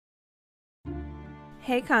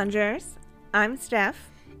Hey Conjurers, I'm Steph.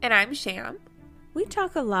 And I'm Sham. We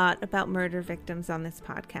talk a lot about murder victims on this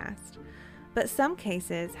podcast, but some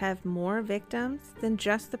cases have more victims than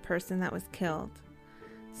just the person that was killed.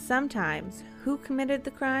 Sometimes who committed the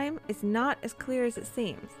crime is not as clear as it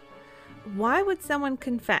seems. Why would someone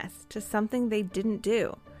confess to something they didn't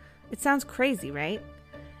do? It sounds crazy, right?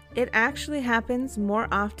 It actually happens more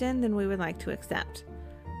often than we would like to accept.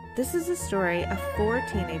 This is a story of 4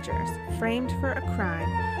 teenagers framed for a crime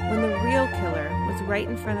when the real killer was right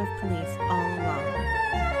in front of police all along.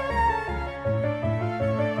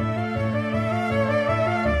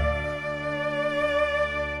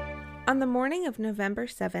 On the morning of November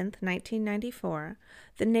 7th, 1994,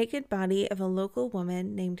 the naked body of a local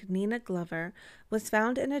woman named Nina Glover was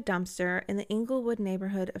found in a dumpster in the Inglewood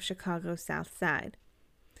neighborhood of Chicago's South Side.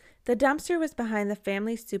 The dumpster was behind the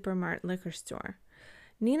Family Supermart liquor store.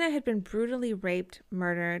 Nina had been brutally raped,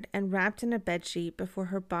 murdered, and wrapped in a bedsheet before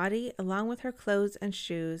her body, along with her clothes and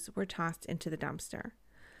shoes, were tossed into the dumpster.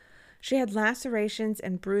 She had lacerations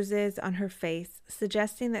and bruises on her face,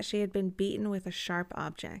 suggesting that she had been beaten with a sharp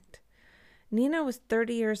object. Nina was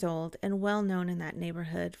 30 years old and well known in that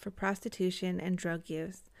neighborhood for prostitution and drug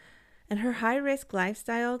use, and her high-risk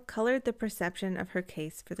lifestyle colored the perception of her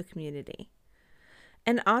case for the community.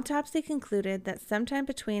 An autopsy concluded that sometime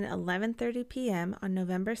between 11:30 p.m. on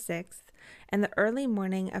November 6th and the early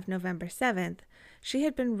morning of November 7th, she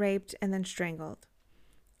had been raped and then strangled.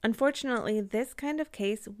 Unfortunately, this kind of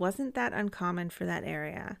case wasn't that uncommon for that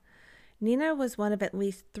area. Nina was one of at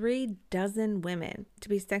least 36 women to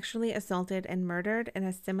be sexually assaulted and murdered in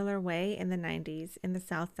a similar way in the 90s in the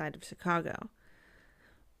south side of Chicago.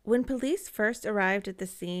 When police first arrived at the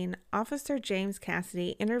scene, Officer James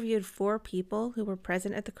Cassidy interviewed 4 people who were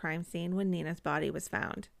present at the crime scene when Nina's body was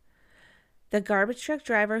found. The garbage truck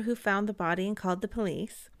driver who found the body and called the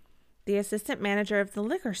police, the assistant manager of the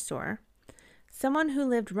liquor store, someone who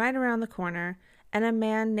lived right around the corner, and a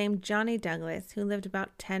man named Johnny Douglas who lived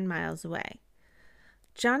about 10 miles away.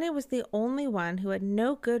 Johnny was the only one who had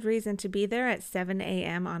no good reason to be there at 7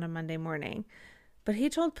 a.m. on a Monday morning. But he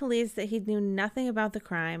told police that he knew nothing about the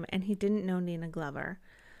crime and he didn't know Nina Glover.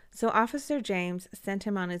 So Officer James sent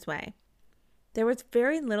him on his way. There was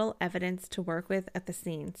very little evidence to work with at the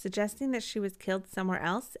scene, suggesting that she was killed somewhere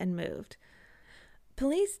else and moved.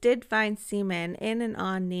 Police did find semen in and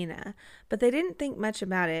on Nina, but they didn't think much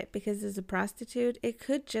about it because as a prostitute, it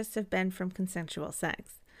could just have been from consensual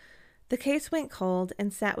sex. The case went cold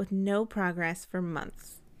and sat with no progress for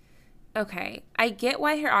months. Okay, I get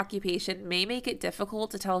why her occupation may make it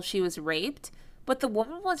difficult to tell if she was raped, but the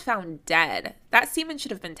woman was found dead. That semen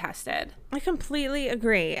should have been tested. I completely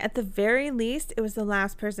agree. At the very least, it was the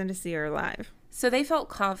last person to see her alive. So they felt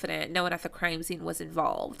confident no one at the crime scene was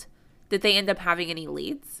involved. Did they end up having any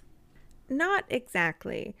leads? Not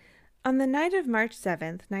exactly. On the night of March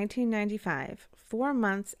 7th, 1995, 4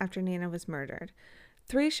 months after Nina was murdered,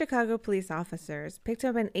 3 Chicago police officers picked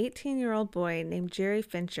up an 18-year-old boy named Jerry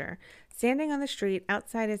Fincher standing on the street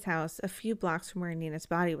outside his house a few blocks from where Nina's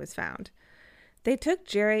body was found. They took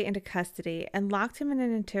Jerry into custody and locked him in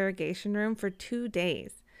an interrogation room for 2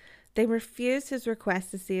 days. They refused his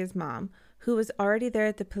request to see his mom, who was already there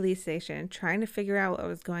at the police station trying to figure out what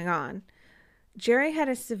was going on. Jerry had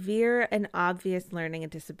a severe and obvious learning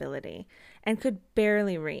disability and could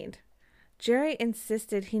barely read. Jerry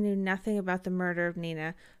insisted he knew nothing about the murder of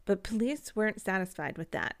Nina, but police weren't satisfied with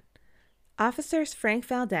that. Officers Frank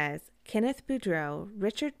Valdez, Kenneth Boudreau,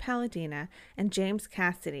 Richard Palladina, and James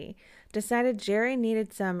Cassidy decided Jerry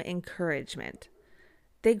needed some encouragement.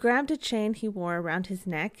 They grabbed a chain he wore around his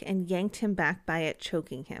neck and yanked him back by it,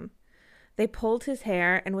 choking him. They pulled his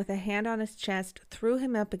hair and with a hand on his chest threw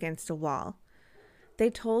him up against a wall. They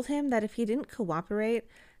told him that if he didn't cooperate,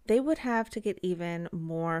 they would have to get even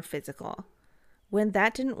more physical. When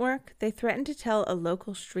that didn't work, they threatened to tell a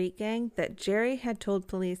local street gang that Jerry had told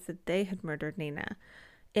police that they had murdered Nina.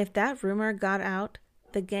 If that rumor got out,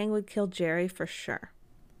 the gang would kill Jerry for sure.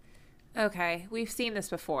 Okay, we've seen this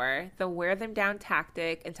before. The wear them down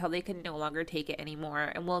tactic until they can no longer take it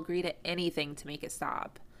anymore and will agree to anything to make it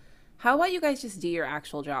stop. How about you guys just do your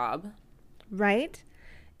actual job? Right?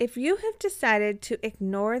 If you have decided to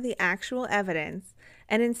ignore the actual evidence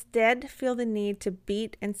and instead feel the need to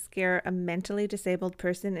beat and scare a mentally disabled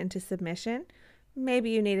person into submission, maybe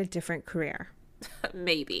you need a different career.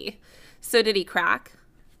 Maybe. So did he crack?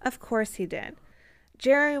 Of course he did.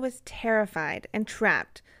 Jerry was terrified and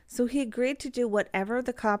trapped, so he agreed to do whatever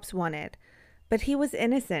the cops wanted. But he was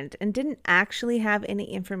innocent and didn't actually have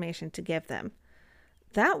any information to give them.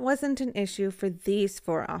 That wasn't an issue for these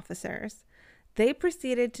 4 officers. They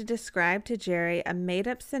proceeded to describe to Jerry a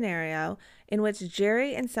made-up scenario in which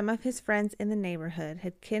Jerry and some of his friends in the neighborhood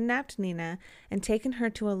had kidnapped Nina and taken her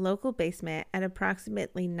to a local basement at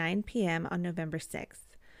approximately 9 p.m. on November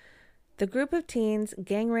 6th. The group of teens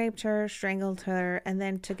gang raped her, strangled her, and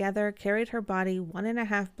then together carried her body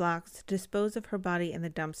 1.5 blocks to dispose of her body in the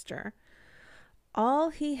dumpster. All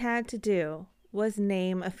he had to do was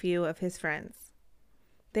name a few of his friends.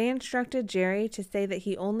 They instructed Jerry to say that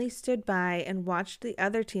he only stood by and watched the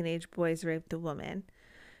other teenage boys rape the woman.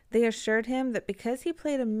 They assured him that because he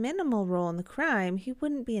played a minimal role in the crime, he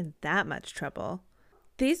wouldn't be in that much trouble.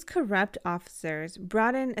 These corrupt officers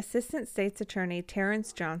brought in Assistant State's Attorney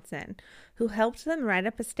Terrence Johnson, who helped them write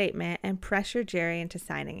up a statement and pressure Jerry into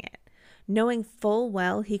signing it, knowing full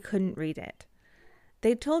well he couldn't read it.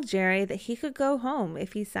 They told Jerry that he could go home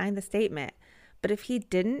if he signed the statement, but if he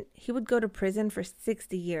didn't, he would go to prison for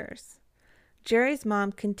 60 years. Jerry's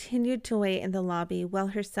mom continued to wait in the lobby while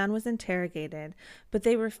her son was interrogated, but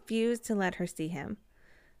they refused to let her see him.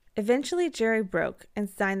 Eventually, Jerry broke and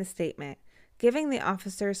signed the statement, giving the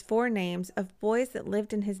officers 4 names of boys that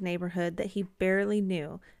lived in his neighborhood that he barely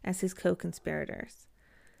knew as his co-conspirators.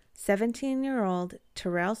 17-year-old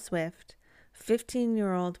Terrell Swift,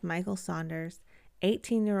 15-year-old Michael Saunders,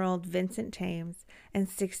 18-year-old Vincent Thames, and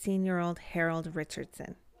 16-year-old Harold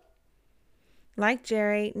Richardson. Like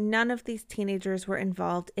Jerry, none of these teenagers were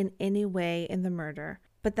involved in any way in the murder,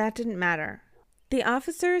 but that didn't matter. The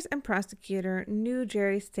officers and prosecutor knew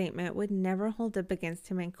Jerry's statement would never hold up against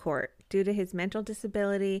him in court due to his mental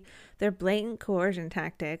disability, their blatant coercion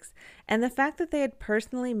tactics, and the fact that they had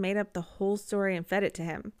personally made up the whole story and fed it to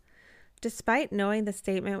him. Despite knowing the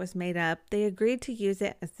statement was made up, they agreed to use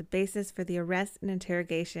it as the basis for the arrest and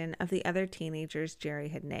interrogation of the other teenagers Jerry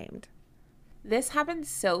had named. This happens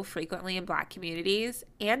so frequently in Black communities,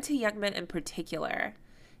 and to young men in particular.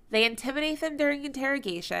 They intimidate them during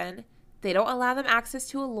interrogation, they don't allow them access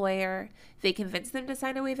to a lawyer, they convince them to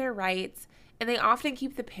sign away their rights, and they often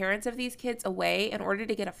keep the parents of these kids away in order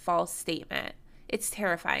to get a false statement. It's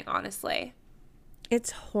terrifying, honestly.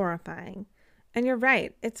 It's horrifying. And you're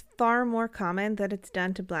right, it's far more common that it's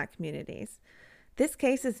done to Black communities. This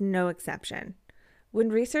case is no exception. When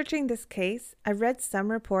researching this case, I read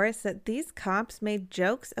some reports that these cops made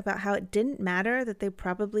jokes about how it didn't matter that they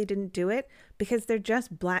probably didn't do it because they're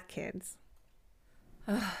just Black kids.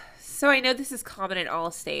 So I know this is common in all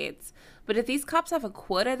states, but if these cops have a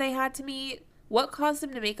quota they had to meet, what caused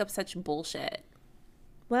them to make up such bullshit?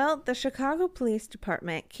 Well, the Chicago Police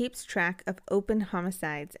Department keeps track of open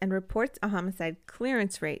homicides and reports a homicide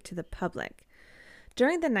clearance rate to the public.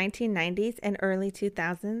 During the 1990s and early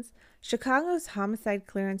 2000s, Chicago's homicide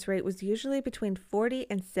clearance rate was usually between 40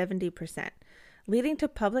 and 70%, leading to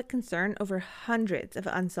public concern over hundreds of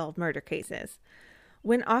unsolved murder cases.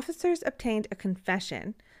 When officers obtained a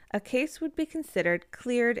confession, a case would be considered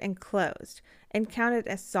cleared and closed and counted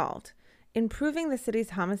as solved, improving the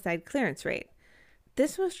city's homicide clearance rate.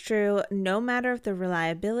 This was true no matter of the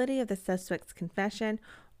reliability of the suspect's confession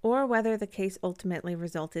or whether the case ultimately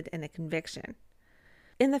resulted in a conviction.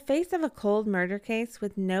 In the face of a cold murder case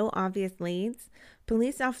with no obvious leads,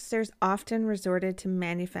 police officers often resorted to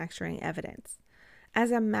manufacturing evidence.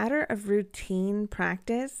 As a matter of routine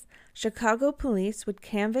practice, Chicago police would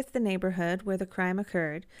canvass the neighborhood where the crime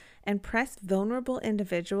occurred and press vulnerable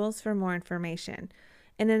individuals for more information,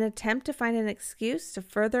 in an attempt to find an excuse to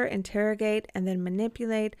further interrogate and then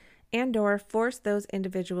manipulate and/or force those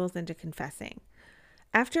individuals into confessing.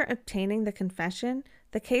 After obtaining the confession,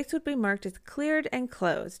 the case would be marked as cleared and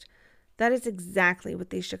closed. That is exactly what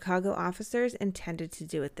these Chicago officers intended to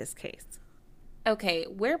do with this case. Okay,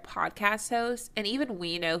 we're podcast hosts, and even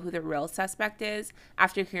we know who the real suspect is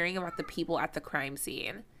after hearing about the people at the crime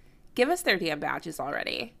scene. Give us their damn badges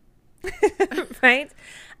already. Right?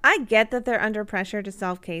 I get that they're under pressure to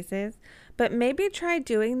solve cases, but maybe try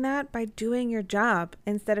doing that by doing your job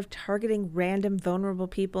instead of targeting random vulnerable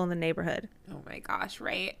people in the neighborhood. Oh my gosh,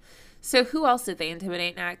 right? So who else did they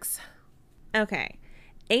intimidate next? Okay.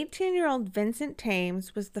 18-year-old Vincent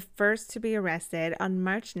Thames was the first to be arrested on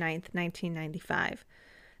March 9th, 1995.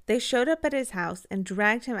 They showed up at his house and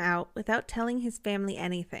dragged him out without telling his family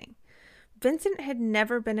anything. Vincent had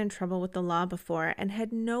never been in trouble with the law before and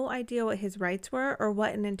had no idea what his rights were or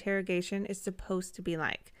what an interrogation is supposed to be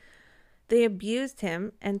like. They abused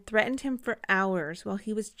him and threatened him for hours while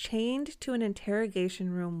he was chained to an interrogation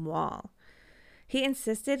room wall. He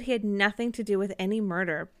insisted he had nothing to do with any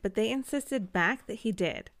murder, but they insisted back that he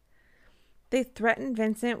did. They threatened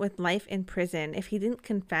Vincent with life in prison if he didn't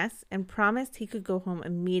confess and promised he could go home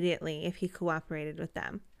immediately if he cooperated with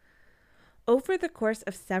them. Over the course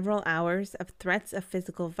of several hours of threats of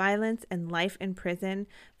physical violence and life in prison,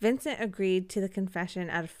 Vincent agreed to the confession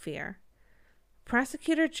out of fear.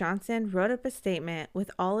 Prosecutor Johnson wrote up a statement with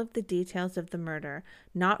all of the details of the murder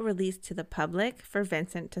not released to the public for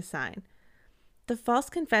Vincent to sign. The false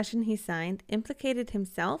confession he signed implicated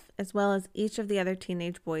himself as well as each of the other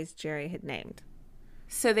teenage boys Jerry had named.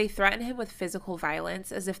 So they threaten him with physical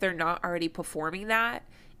violence as if they're not already performing that,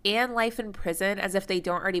 and life in prison as if they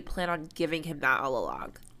don't already plan on giving him that all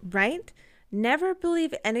along. Right? Never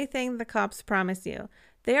believe anything the cops promise you.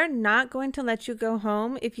 They are not going to let you go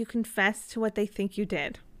home if you confess to what they think you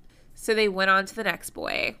did. So they went on to the next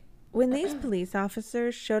boy. When these police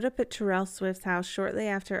officers showed up at Terrell Swift's house shortly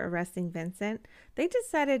after arresting Vincent, they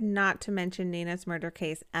decided not to mention Nina's murder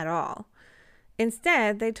case at all.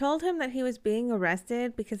 Instead, they told him that he was being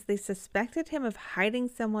arrested because they suspected him of hiding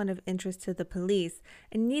someone of interest to the police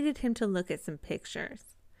and needed him to look at some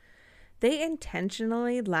pictures. They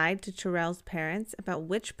intentionally lied to Terrell's parents about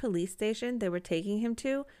which police station they were taking him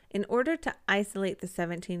to in order to isolate the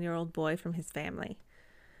 17-year-old boy from his family.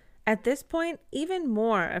 At this point, even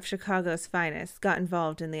more of Chicago's finest got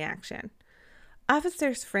involved in the action.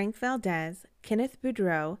 Officers Frank Valdez, Kenneth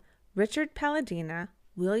Boudreau, Richard Palladina,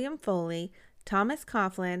 William Foley, Thomas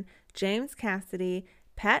Coughlin, James Cassidy,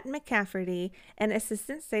 Pat McCafferty, and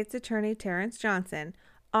Assistant State's Attorney Terrence Johnson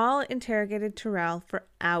all interrogated Terrell for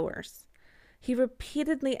hours. He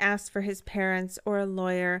repeatedly asked for his parents or a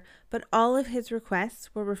lawyer, but all of his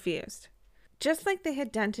requests were refused. Just like they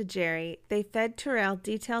had done to Jerry, they fed Terrell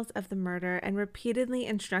details of the murder and repeatedly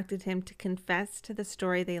instructed him to confess to the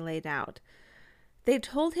story they laid out. They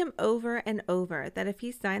told him over and over that if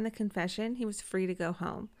he signed the confession, he was free to go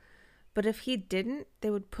home. But if he didn't,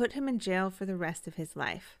 they would put him in jail for the rest of his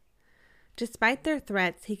life. Despite their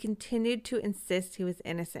threats, he continued to insist he was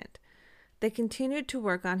innocent. They continued to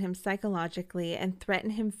work on him psychologically and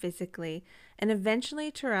threaten him physically, and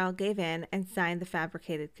eventually Terrell gave in and signed the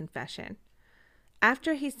fabricated confession.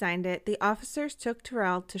 After he signed it, the officers took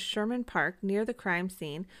Terrell to Sherman Park near the crime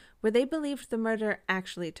scene, where they believed the murder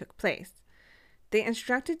actually took place. They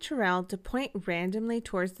instructed Terrell to point randomly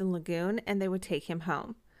towards the lagoon and they would take him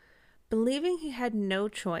home. Believing he had no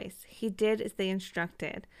choice, he did as they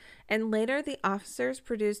instructed, and later the officers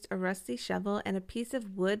produced a rusty shovel and a piece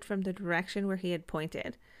of wood from the direction where he had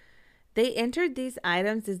pointed. They entered these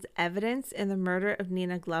items as evidence in the murder of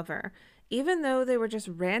Nina Glover, even though they were just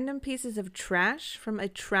random pieces of trash from a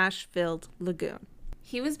trash-filled lagoon.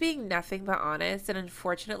 He was being nothing but honest, and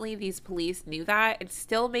unfortunately these police knew that and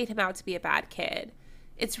still made him out to be a bad kid.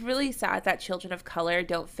 It's really sad that children of color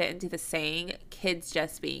don't fit into the saying, kids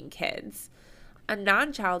just being kids. A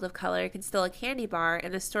non-child of color can steal a candy bar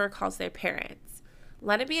and the store calls their parents.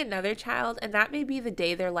 Let it be another child and that may be the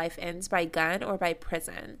day their life ends by gun or by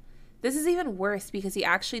prison. This is even worse because he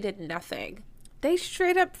actually did nothing. They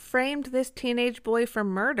straight up framed this teenage boy for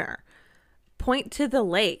murder. Point to the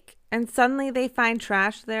lake, and suddenly they find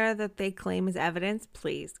trash there that they claim as evidence.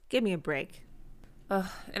 Please, give me a break. Ugh,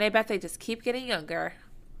 and I bet they just keep getting younger.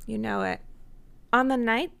 You know it. On the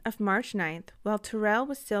night of March 9th, while Terrell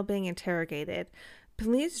was still being interrogated,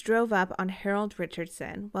 police drove up on Harold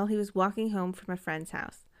Richardson while he was walking home from a friend's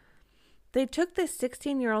house. They took this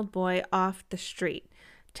 16-year-old boy off the street,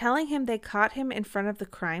 telling him they caught him in front of the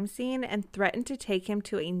crime scene and threatened to take him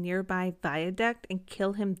to a nearby viaduct and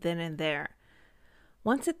kill him then and there.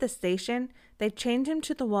 Once at the station, they chained him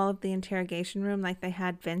to the wall of the interrogation room like they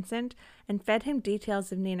had Vincent and fed him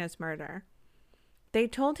details of Nina's murder. They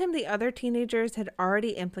told him the other teenagers had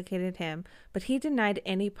already implicated him, but he denied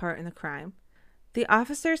any part in the crime. The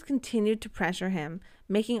officers continued to pressure him,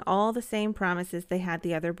 making all the same promises they had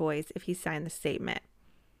the other boys if he signed the statement.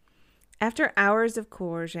 After hours of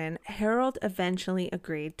coercion, Harold eventually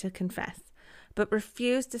agreed to confess, but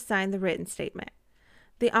refused to sign the written statement.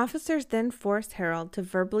 The officers then forced Harold to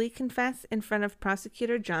verbally confess in front of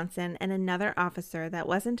Prosecutor Johnson and another officer that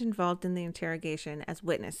wasn't involved in the interrogation as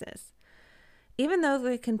witnesses. Even though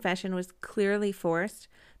the confession was clearly forced,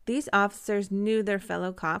 these officers knew their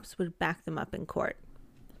fellow cops would back them up in court.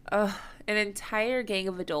 Ugh, an entire gang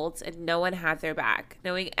of adults and no one had their back,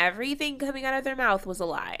 knowing everything coming out of their mouth was a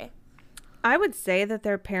lie. I would say that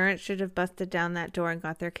their parents should have busted down that door and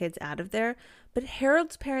got their kids out of there, but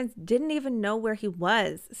Harold's parents didn't even know where he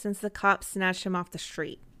was since the cops snatched him off the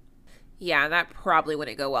street. Yeah, that probably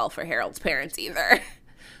wouldn't go well for Harold's parents either.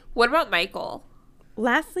 What about Michael?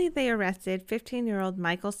 Lastly, they arrested 15-year-old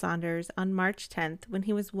Michael Saunders on March 10th when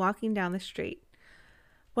he was walking down the street.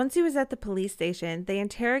 Once he was at the police station, they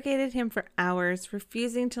interrogated him for hours,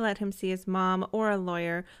 refusing to let him see his mom or a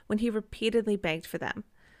lawyer when he repeatedly begged for them.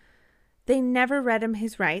 They never read him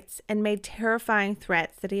his rights and made terrifying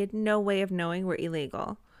threats that he had no way of knowing were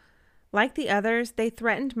illegal. Like the others, they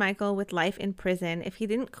threatened Michael with life in prison if he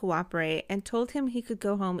didn't cooperate and told him he could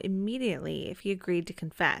go home immediately if he agreed to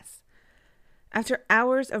confess. After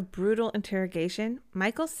hours of brutal interrogation,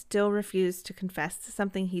 Michael still refused to confess to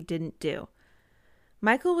something he didn't do.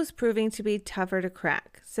 Michael was proving to be tougher to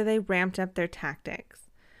crack, so they ramped up their tactics.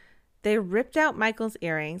 They ripped out Michael's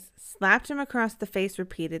earrings, slapped him across the face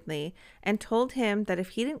repeatedly, and told him that if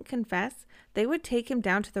he didn't confess, they would take him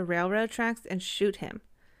down to the railroad tracks and shoot him.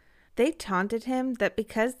 They taunted him that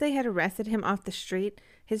because they had arrested him off the street,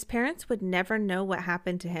 his parents would never know what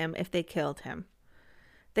happened to him if they killed him.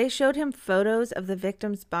 They showed him photos of the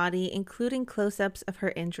victim's body, including close-ups of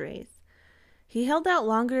her injuries. He held out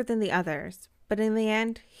longer than the others, but in the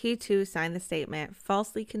end, he too signed the statement,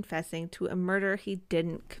 falsely confessing to a murder he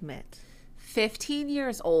didn't commit. 15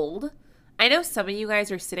 years old? I know some of you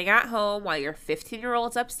guys are sitting at home while your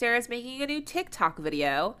 15-year-old's upstairs making a new TikTok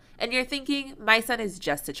video, and you're thinking, my son is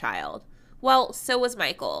just a child. Well, so was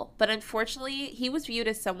Michael, but unfortunately, he was viewed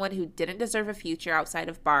as someone who didn't deserve a future outside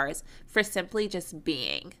of bars for simply just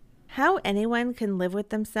being. How anyone can live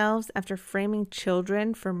with themselves after framing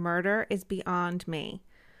children for murder is beyond me.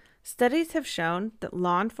 Studies have shown that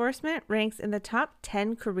law enforcement ranks in the top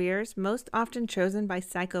 10 careers most often chosen by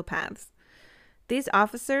psychopaths. These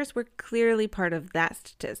officers were clearly part of that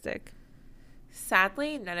statistic.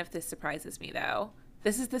 Sadly, none of this surprises me, though.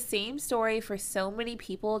 This is the same story for so many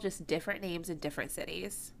people, just different names in different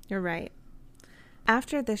cities. You're right.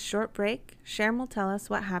 After this short break, Sharon will tell us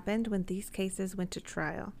what happened when these cases went to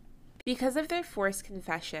trial. Because of their forced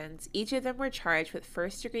confessions, each of them were charged with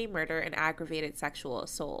first-degree murder and aggravated sexual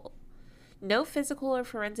assault. No physical or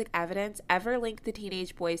forensic evidence ever linked the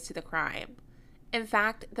teenage boys to the crime. In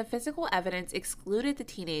fact, the physical evidence excluded the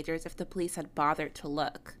teenagers if the police had bothered to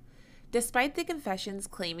look. Despite the confessions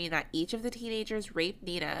claiming that each of the teenagers raped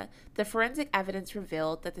Nina, the forensic evidence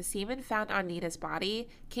revealed that the semen found on Nina's body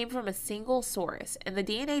came from a single source, and the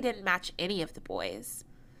DNA didn't match any of the boys.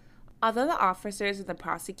 Although the officers and the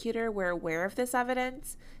prosecutor were aware of this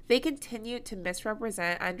evidence, they continued to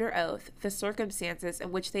misrepresent under oath the circumstances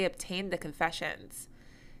in which they obtained the confessions.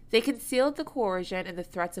 They concealed the coercion and the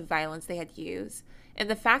threats of violence they had used, and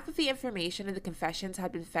the fact that the information in the confessions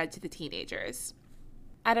had been fed to the teenagers.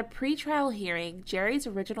 At a pretrial hearing, Jerry's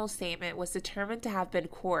original statement was determined to have been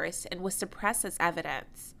coerced and was suppressed as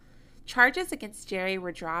evidence. Charges against Jerry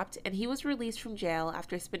were dropped, and he was released from jail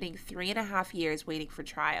after spending 3.5 years waiting for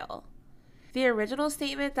trial. The original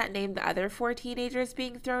statement that named the other 4 teenagers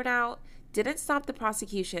being thrown out didn't stop the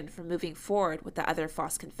prosecution from moving forward with the other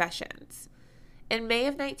false confessions. In May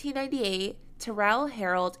of 1998, Terrell,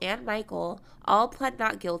 Harold, and Michael all pled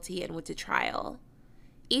not guilty and went to trial.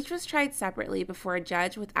 Each was tried separately before a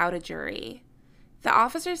judge without a jury. The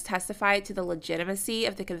officers testified to the legitimacy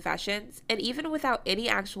of the confessions, and even without any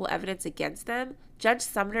actual evidence against them, Judge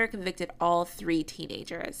Sumner convicted all 3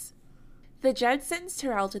 teenagers. The judge sentenced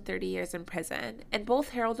Terrell to 30 years in prison, and both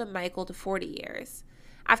Harold and Michael to 40 years.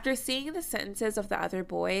 After seeing the sentences of the other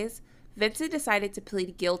boys, Vincent decided to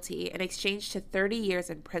plead guilty in exchange to 30 years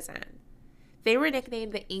in prison. They were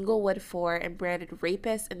nicknamed the Inglewood Four and branded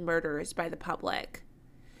rapists and murderers by the public.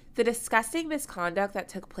 The disgusting misconduct that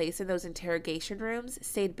took place in those interrogation rooms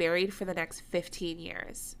stayed buried for the next 15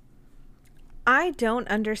 years. I don't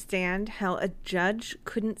understand how a judge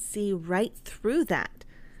couldn't see right through that.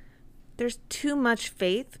 There's too much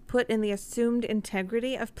faith put in the assumed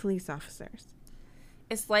integrity of police officers.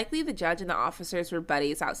 It's likely the judge and the officers were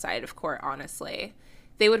buddies outside of court, honestly.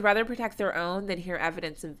 They would rather protect their own than hear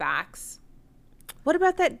evidence and facts. What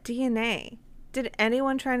about that DNA? Did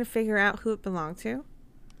anyone try to figure out who it belonged to?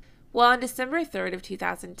 Well, on December 3rd of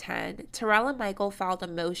 2010, Terrell and Michael filed a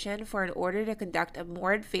motion for an order to conduct a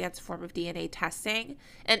more advanced form of DNA testing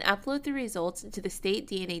and upload the results into the state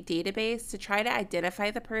DNA database to try to identify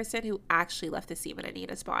the person who actually left the semen in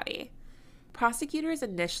Nina's body. Prosecutors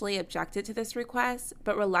initially objected to this request,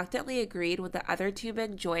 but reluctantly agreed when the other 2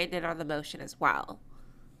 men joined in on the motion as well.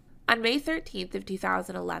 On May 13th of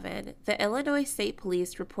 2011, the Illinois State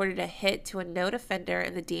Police reported a hit to a known offender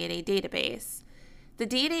in the DNA database. The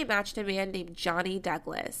DNA matched a man named Johnny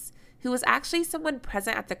Douglas, who was actually someone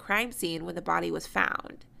present at the crime scene when the body was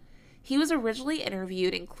found. He was originally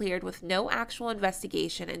interviewed and cleared with no actual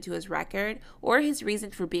investigation into his record or his reason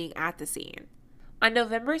for being at the scene. On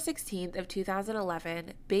November 16th of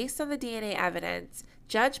 2011, based on the DNA evidence,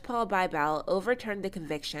 Judge Paul Bybel overturned the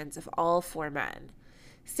convictions of all 4 men,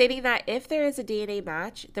 stating that if there is a DNA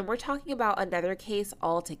match, then we're talking about another case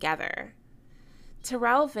altogether.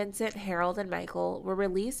 Terrell, Vincent, Harold, and Michael were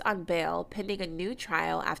released on bail pending a new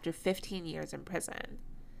trial after 15 years in prison.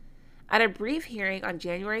 At a brief hearing on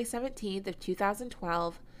January 17th of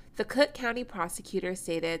 2012, the Cook County prosecutor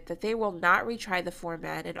stated that they will not retry the four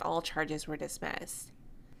men and all charges were dismissed.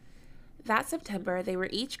 That September, they were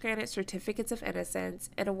each granted certificates of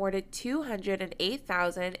innocence and awarded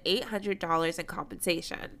 $208,800 in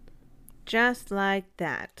compensation. Just like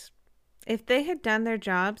that. If they had done their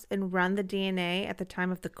jobs and run the DNA at the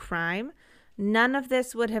time of the crime, none of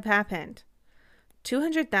this would have happened.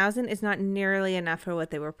 $200,000 is not nearly enough for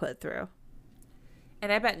what they were put through.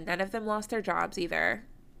 And I bet none of them lost their jobs either.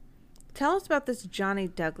 Tell us about this Johnny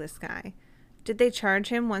Douglas guy. Did they charge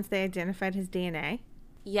him once they identified his DNA?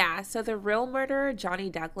 Yeah, so the real murderer,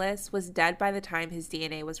 Johnny Douglas, was dead by the time his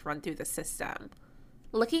DNA was run through the system.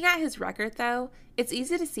 Looking at his record, though, it's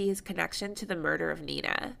easy to see his connection to the murder of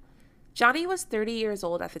Nina. Johnny was 30 years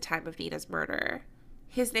old at the time of Nina's murder.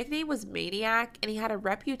 His nickname was Maniac, and he had a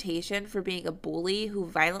reputation for being a bully who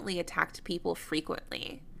violently attacked people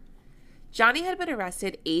frequently. Johnny had been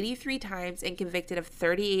arrested 83 times and convicted of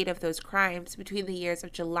 38 of those crimes between the years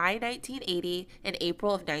of July 1980 and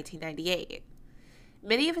April of 1998.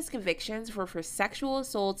 Many of his convictions were for sexual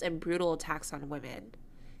assaults and brutal attacks on women.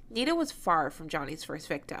 Nina was far from Johnny's first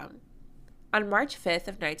victim. On March 5th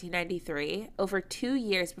of 1993, over 2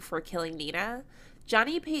 years before killing Nina,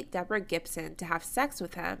 Johnny paid Deborah Gibson to have sex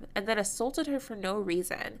with him and then assaulted her for no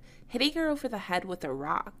reason, hitting her over the head with a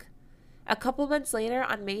rock. A couple months later,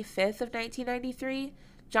 on May 5th of 1993,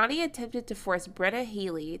 Johnny attempted to force Brenna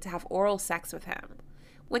Healy to have oral sex with him.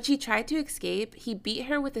 When she tried to escape, he beat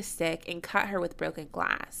her with a stick and cut her with broken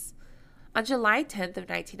glass. On July 10th of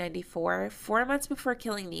 1994, 4 months before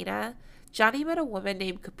killing Nina, Johnny met a woman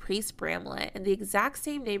named Caprice Bramlett in the exact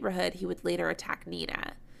same neighborhood he would later attack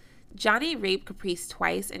Nina. Johnny raped Caprice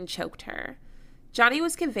twice and choked her. Johnny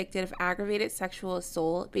was convicted of aggravated sexual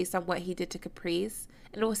assault based on what he did to Caprice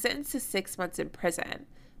and was sentenced to 6 months in prison,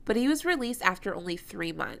 but he was released after only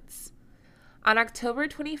 3 months. On October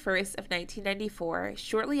 21st of 1994,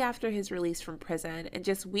 shortly after his release from prison and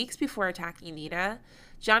just weeks before attacking Nina,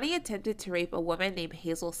 Johnny attempted to rape a woman named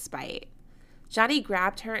Hazel Spite. Johnny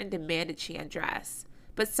grabbed her and demanded she undress,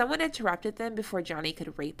 but someone interrupted them before Johnny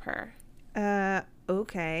could rape her.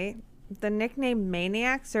 Okay. The nickname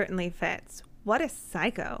Maniac certainly fits. What a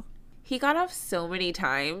psycho. He got off so many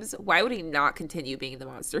times. Why would he not continue being the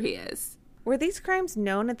monster he is? Were these crimes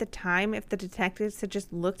known at the time if the detectives had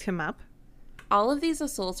just looked him up? All of these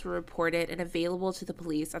assaults were reported and available to the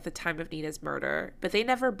police at the time of Nina's murder, but they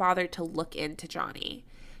never bothered to look into Johnny.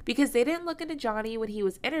 Because they didn't look into Johnny when he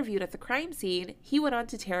was interviewed at the crime scene, he went on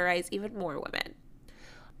to terrorize even more women.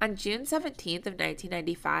 On June 17th of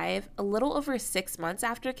 1995, a little over 6 months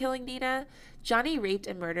after killing Nina, Johnny raped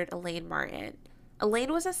and murdered Elaine Martin.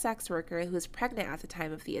 Elaine was a sex worker who was pregnant at the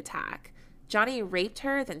time of the attack. Johnny raped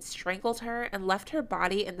her, then strangled her, and left her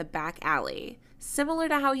body in the back alley, similar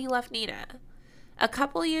to how he left Nina. A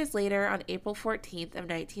couple years later, on April 14th of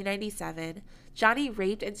 1997, Johnny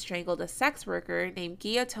raped and strangled a sex worker named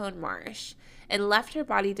Guillotine Marsh and left her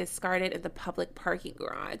body discarded in the public parking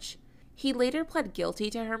garage. He later pled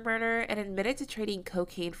guilty to her murder and admitted to trading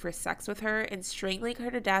cocaine for sex with her and strangling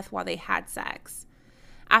her to death while they had sex.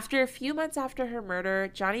 After a few months after her murder,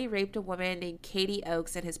 Johnny raped a woman named Katie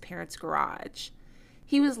Oakes in his parents' garage.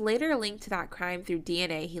 He was later linked to that crime through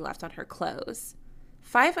DNA he left on her clothes.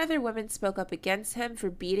 5 other women spoke up against him for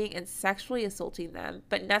beating and sexually assaulting them,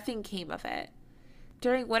 but nothing came of it.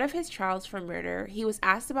 During one of his trials for murder, he was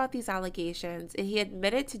asked about these allegations and he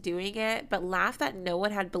admitted to doing it, but laughed that no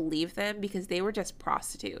one had believed them because they were just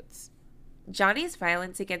prostitutes. Johnny's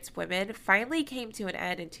violence against women finally came to an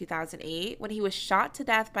end in 2008 when he was shot to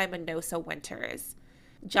death by Minosa Winters.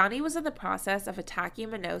 Johnny was in the process of attacking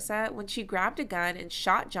Minosa when she grabbed a gun and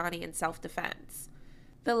shot Johnny in self-defense.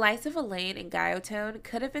 The lives of Elaine and Guillotine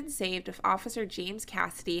could have been saved if Officer James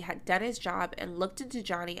Cassidy had done his job and looked into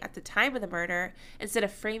Johnny at the time of the murder instead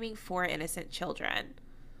of framing 4 innocent children.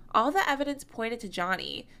 All the evidence pointed to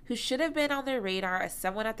Johnny, who should have been on their radar as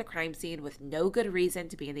someone at the crime scene with no good reason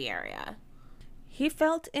to be in the area. He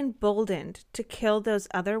felt emboldened to kill those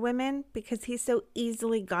other women because he so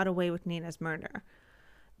easily got away with Nina's murder.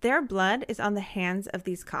 Their blood is on the hands of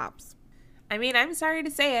these cops. I mean, I'm sorry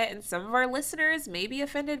to say it, and some of our listeners may be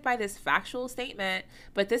offended by this factual statement,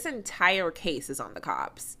 but this entire case is on the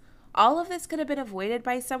cops. All of this could have been avoided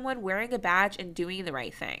by someone wearing a badge and doing the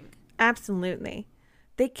right thing. Absolutely.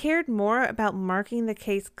 They cared more about marking the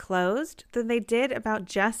case closed than they did about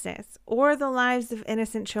justice or the lives of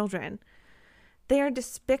innocent children. They are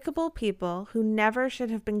despicable people who never should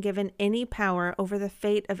have been given any power over the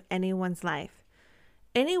fate of anyone's life.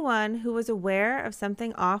 Anyone who was aware of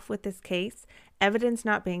something off with this case, evidence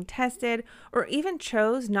not being tested, or even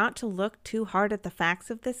chose not to look too hard at the facts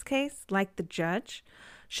of this case, like the judge,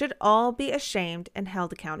 should all be ashamed and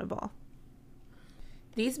held accountable.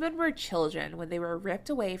 These men were children when they were ripped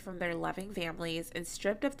away from their loving families and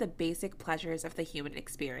stripped of the basic pleasures of the human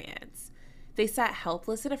experience. They sat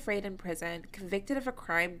helpless and afraid in prison, convicted of a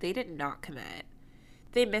crime they did not commit.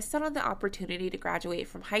 They missed out on the opportunity to graduate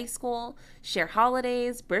from high school, share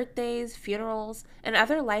holidays, birthdays, funerals, and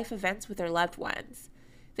other life events with their loved ones.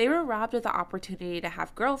 They were robbed of the opportunity to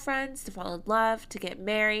have girlfriends, to fall in love, to get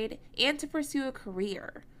married, and to pursue a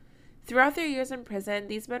career. Throughout their years in prison,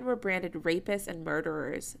 these men were branded rapists and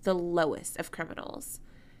murderers, the lowest of criminals.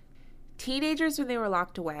 Teenagers when they were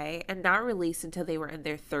locked away and not released until they were in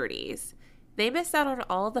their 30s. They missed out on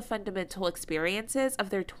all the fundamental experiences of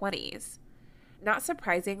their 20s. Not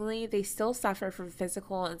surprisingly, they still suffer from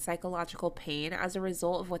physical and psychological pain as a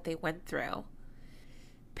result of what they went through.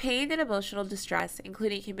 Pain and emotional distress,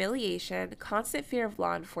 including humiliation, constant fear of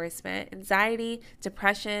law enforcement, anxiety,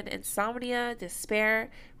 depression, insomnia, despair,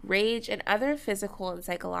 rage, and other physical and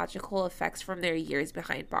psychological effects from their years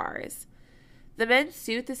behind bars. The men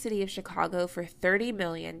sued the city of Chicago for $30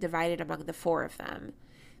 million divided among the four of them.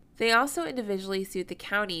 They also individually sued the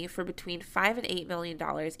county for between $5 and $8 million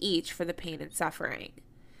each for the pain and suffering.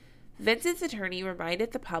 Vincent's attorney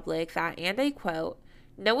reminded the public that, and I quote,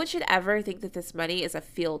 "No one should ever think that this money is a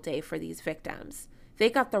field day for these victims.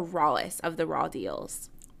 They got the rawest of the raw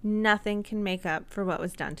deals." Nothing can make up for what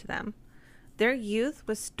was done to them. Their youth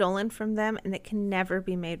was stolen from them and it can never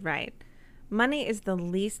be made right. Money is the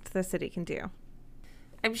least the city can do.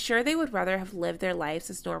 I'm sure they would rather have lived their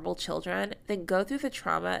lives as normal children than go through the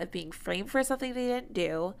trauma of being framed for something they didn't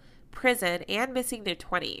do, prison, and missing their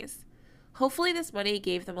 20s. Hopefully this money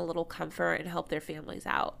gave them a little comfort and helped their families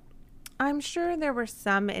out. I'm sure there were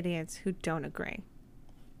some idiots who don't agree.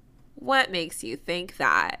 What makes you think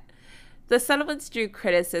that? The settlements drew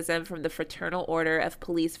criticism from the Fraternal Order of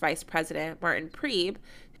Police Vice President Martin Priebe,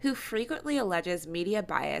 who frequently alleges media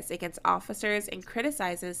bias against officers and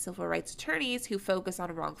criticizes civil rights attorneys who focus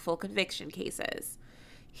on wrongful conviction cases.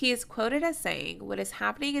 He is quoted as saying, "What is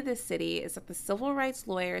happening in this city is that the civil rights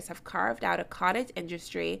lawyers have carved out a cottage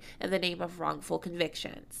industry in the name of wrongful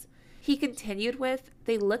convictions." He continued with,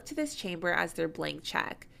 "They look to this chamber as their blank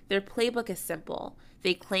check. Their playbook is simple.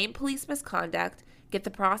 They claim police misconduct, get the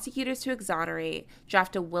prosecutors to exonerate,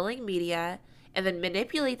 draft a willing media, and then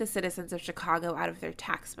manipulate the citizens of Chicago out of their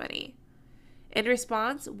tax money." In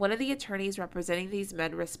response, one of the attorneys representing these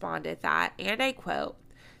men responded that, and I quote,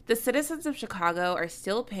 "The citizens of Chicago are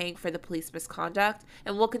still paying for the police misconduct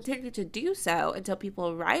and will continue to do so until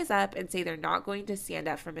people rise up and say they're not going to stand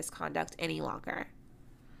up for misconduct any longer."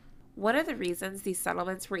 One of the reasons these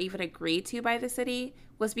settlements were even agreed to by the city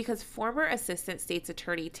was because former Assistant State's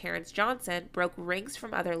Attorney Terrence Johnson broke ranks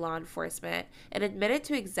from other law enforcement and admitted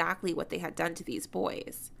to exactly what they had done to these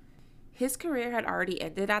boys. His career had already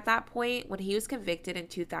ended at that point when he was convicted in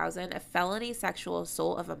 2000 of felony sexual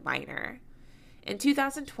assault of a minor. In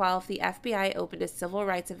 2012, the FBI opened a civil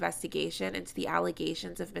rights investigation into the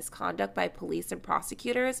allegations of misconduct by police and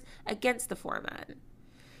prosecutors against the four men.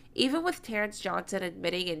 Even with Terrence Johnson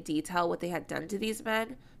admitting in detail what they had done to these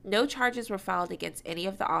men, no charges were filed against any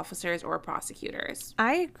of the officers or prosecutors.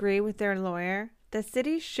 I agree with their lawyer. The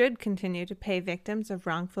city should continue to pay victims of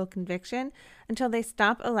wrongful conviction until they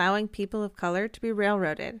stop allowing people of color to be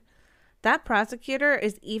railroaded. That prosecutor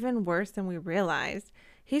is even worse than we realized.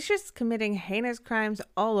 He's just committing heinous crimes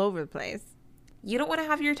all over the place. You don't want to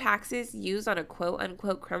have your taxes used on a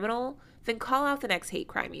quote-unquote criminal? Then call out the next hate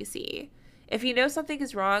crime you see. If you know something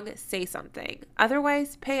is wrong, say something.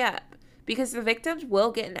 Otherwise, pay up, because the victims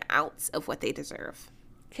will get an ounce of what they deserve.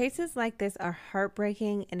 Cases like this are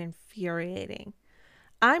heartbreaking and infuriating.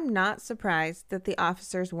 I'm not surprised that the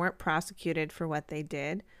officers weren't prosecuted for what they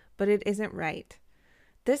did, but it isn't right.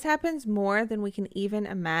 This happens more than we can even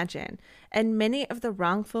imagine, and many of the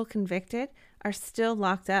wrongful convicted are still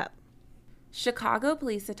locked up. Chicago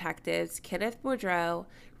police detectives Kenneth Boudreau,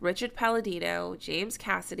 Richard Palladino, James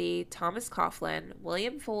Cassidy, Thomas Coughlin,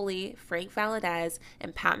 William Foley, Frank Valadez,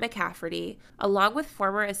 and Pat McCafferty, along with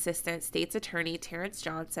former Assistant State's Attorney Terrence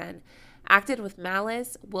Johnson, acted with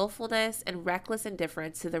malice, willfulness, and reckless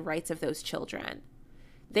indifference to the rights of those children.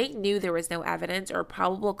 They knew there was no evidence or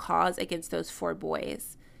probable cause against those four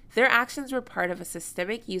boys. Their actions were part of a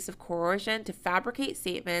systemic use of coercion to fabricate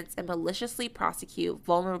statements and maliciously prosecute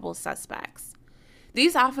vulnerable suspects.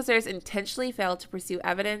 These officers intentionally failed to pursue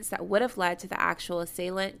evidence that would have led to the actual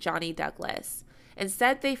assailant, Johnny Douglas.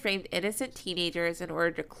 Instead, they framed innocent teenagers in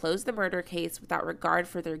order to close the murder case without regard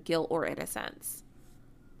for their guilt or innocence.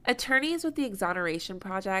 Attorneys with the Exoneration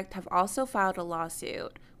Project have also filed a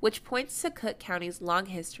lawsuit, which points to Cook County's long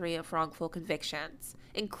history of wrongful convictions,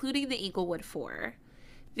 including the Inglewood Four.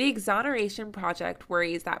 The Exoneration Project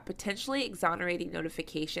worries that potentially exonerating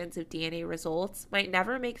notifications of DNA results might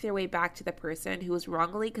never make their way back to the person who was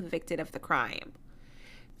wrongly convicted of the crime.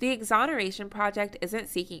 The Exoneration Project isn't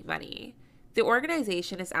seeking money. The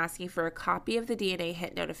organization is asking for a copy of the DNA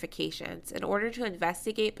hit notifications in order to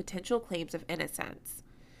investigate potential claims of innocence.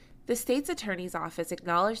 The state's attorney's office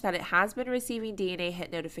acknowledged that it has been receiving DNA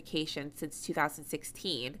hit notifications since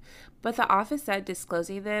 2016, but the office said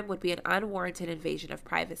disclosing them would be an unwarranted invasion of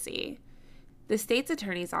privacy. The state's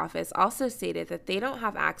attorney's office also stated that they don't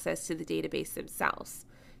have access to the database themselves.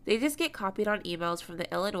 They just get copied on emails from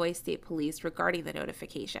the Illinois State Police regarding the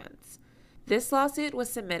notifications. This lawsuit was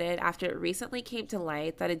submitted after it recently came to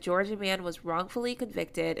light that a Georgia man was wrongfully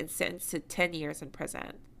convicted and sentenced to 10 years in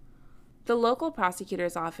prison. The local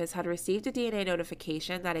prosecutor's office had received a DNA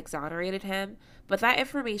notification that exonerated him, but that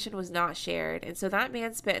information was not shared, and so that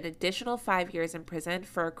man spent an additional 5 years in prison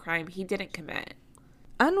for a crime he didn't commit.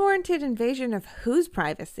 Unwarranted invasion of whose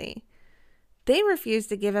privacy? They refuse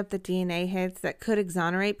to give up the DNA hits that could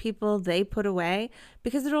exonerate people they put away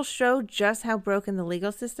because it'll show just how broken the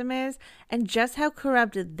legal system is and just how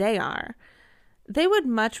corrupt they are. They would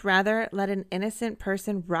much rather let an innocent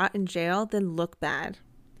person rot in jail than look bad.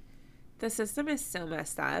 The system is so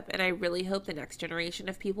messed up, and I really hope the next generation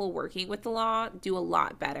of people working with the law do a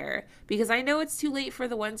lot better, because I know it's too late for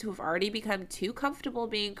the ones who have already become too comfortable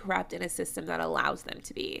being corrupt in a system that allows them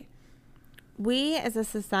to be. We as a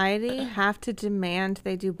society have to demand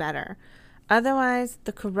they do better. Otherwise,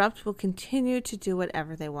 the corrupt will continue to do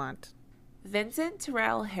whatever they want. Vincent,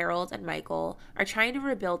 Terrell, Harold, and Michael are trying to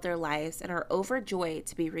rebuild their lives and are overjoyed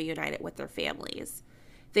to be reunited with their families.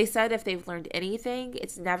 They said if they've learned anything,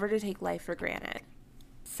 it's never to take life for granted.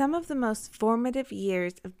 Some of the most formative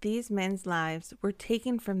years of these men's lives were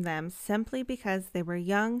taken from them simply because they were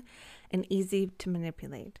young and easy to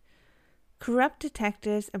manipulate. Corrupt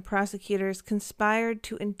detectives and prosecutors conspired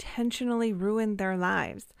to intentionally ruin their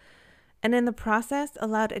lives, and in the process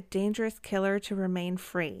allowed a dangerous killer to remain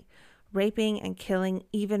free, raping and killing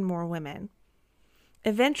even more women.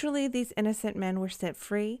 Eventually, these innocent men were set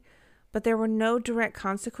free, but there were no direct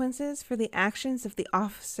consequences for the actions of the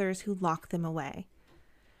officers who locked them away.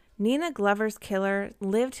 Nina Glover's killer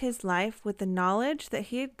lived his life with the knowledge that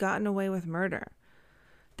he had gotten away with murder.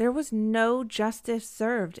 There was no justice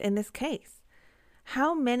served in this case.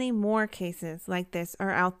 How many more cases like this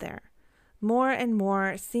are out there? More and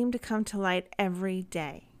more seem to come to light every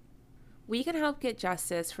day. We can help get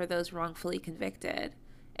justice for those wrongfully convicted.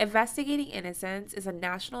 Investigating Innocence is a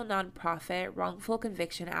national nonprofit wrongful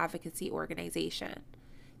conviction advocacy organization.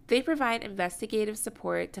 They provide investigative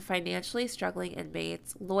support to financially struggling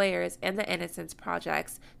inmates, lawyers, and the Innocence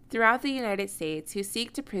Projects throughout the United States who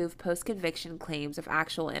seek to prove post-conviction claims of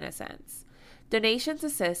actual innocence. Donations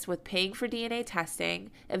assist with paying for DNA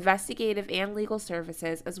testing, investigative and legal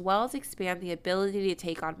services, as well as expand the ability to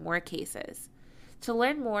take on more cases. To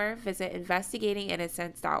learn more, visit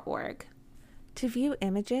investigatinginnocence.org. To view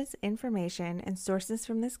images, information, and sources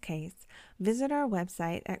from this case, visit our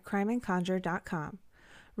website at crimeandconjure.com.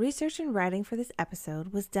 Research and writing for this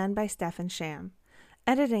episode was done by Stephen Sham.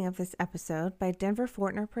 Editing of this episode by Denver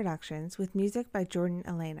Fortner Productions with music by Jordan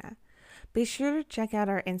Elena. Be sure to check out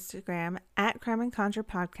our Instagram at Crime and Conjure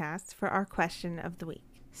Podcast for our question of the week.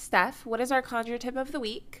 Steph, what is our conjure tip of the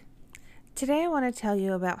week? Today I want to tell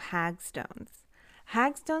you about hagstones.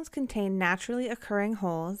 Hagstones contain naturally occurring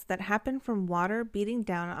holes that happen from water beating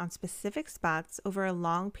down on specific spots over a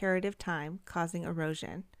long period of time, causing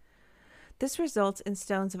erosion. This results in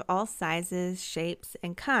stones of all sizes, shapes,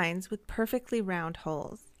 and kinds with perfectly round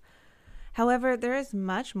holes. However, there is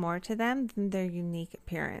much more to them than their unique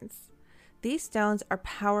appearance. These stones are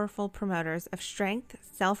powerful promoters of strength,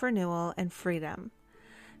 self-renewal, and freedom.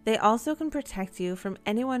 They also can protect you from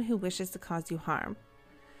anyone who wishes to cause you harm.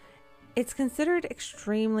 It's considered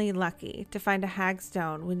extremely lucky to find a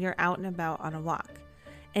hagstone when you're out and about on a walk,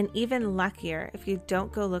 and even luckier if you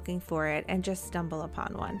don't go looking for it and just stumble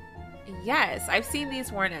upon one. Yes, I've seen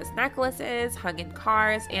these worn as necklaces, hung in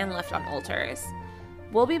cars, and left on altars.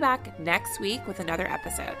 We'll be back next week with another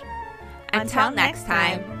episode. Until next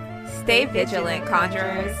time, stay vigilant,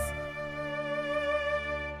 conjurers.